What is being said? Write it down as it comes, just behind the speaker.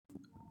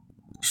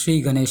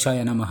श्री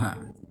गणेशाय नमः।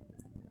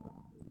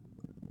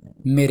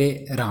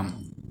 मेरे राम।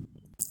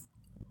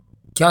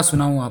 क्या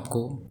सुनाऊं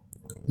आपको,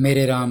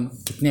 मेरे राम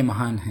कितने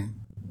महान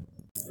हैं।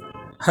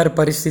 हर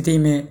परिस्थिति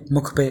में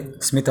मुख पे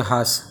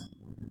स्मितहास,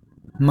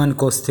 मन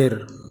को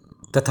स्थिर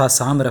तथा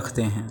साम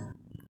रखते हैं।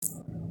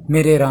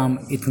 मेरे राम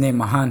इतने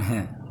महान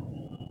हैं,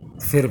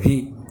 फिर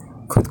भी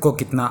खुद को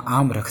कितना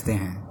आम रखते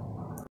हैं।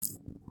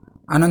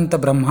 अनंत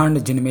ब्रह्मांड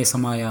जिनमें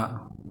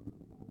समाया,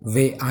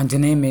 वे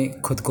आंजने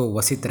में खुद को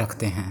वसित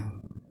रखते हैं।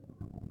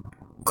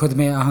 खुद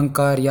में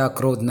अहंकार या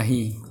क्रोध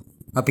नहीं,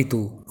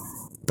 अपितु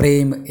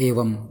प्रेम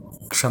एवं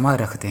क्षमा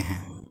रखते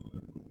हैं।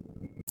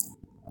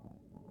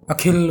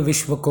 अखिल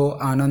विश्व को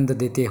आनंद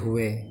देते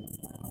हुए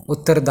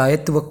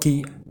उत्तरदायित्व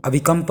की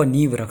अविकल्प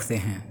नींव रखते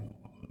हैं।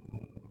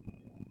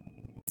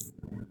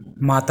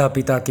 माता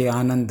पिता के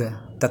आनंद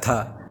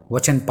तथा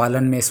वचन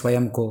पालन में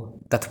स्वयं को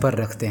तत्पर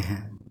रखते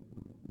हैं।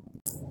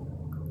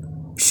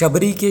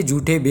 शबरी के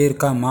झूठे बेर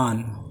का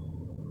मान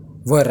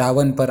व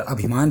रावण पर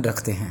अभिमान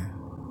रखते हैं।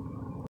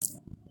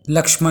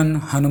 लक्ष्मण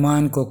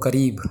हनुमान को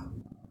करीब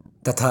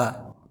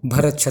तथा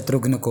भरत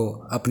शत्रुघ्न को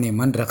अपने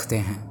मन रखते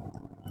हैं।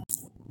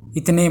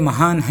 इतने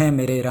महान हैं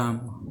मेरे राम,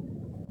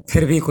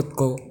 फिर भी खुद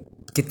को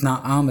कितना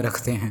आम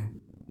रखते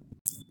हैं।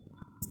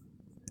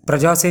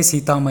 प्रजा से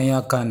सीता मैया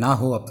का ना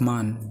हो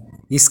अपमान,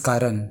 इस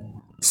कारण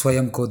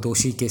स्वयं को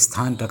दोषी के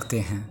स्थान रखते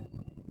हैं।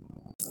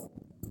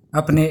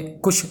 अपने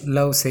कुश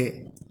लव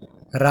से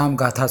राम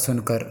गाथा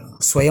सुनकर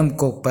स्वयं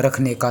को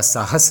परखने का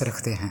साहस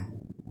रखते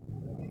हैं।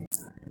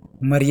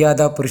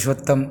 मर्यादा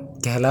पुरुषोत्तम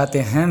कहलाते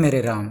हैं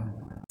मेरे राम।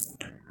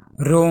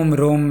 रोम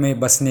रोम में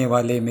बसने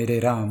वाले मेरे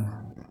राम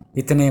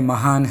इतने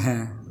महान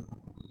हैं,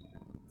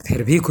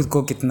 फिर भी खुद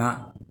को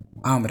कितना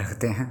आम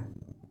रखते हैं।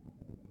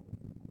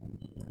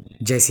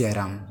 जय सिया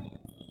राम।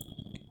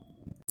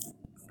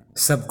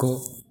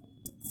 सबको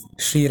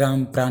श्री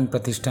राम प्राण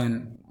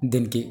प्रतिष्ठान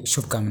दिन की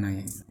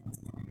शुभकामनाएं।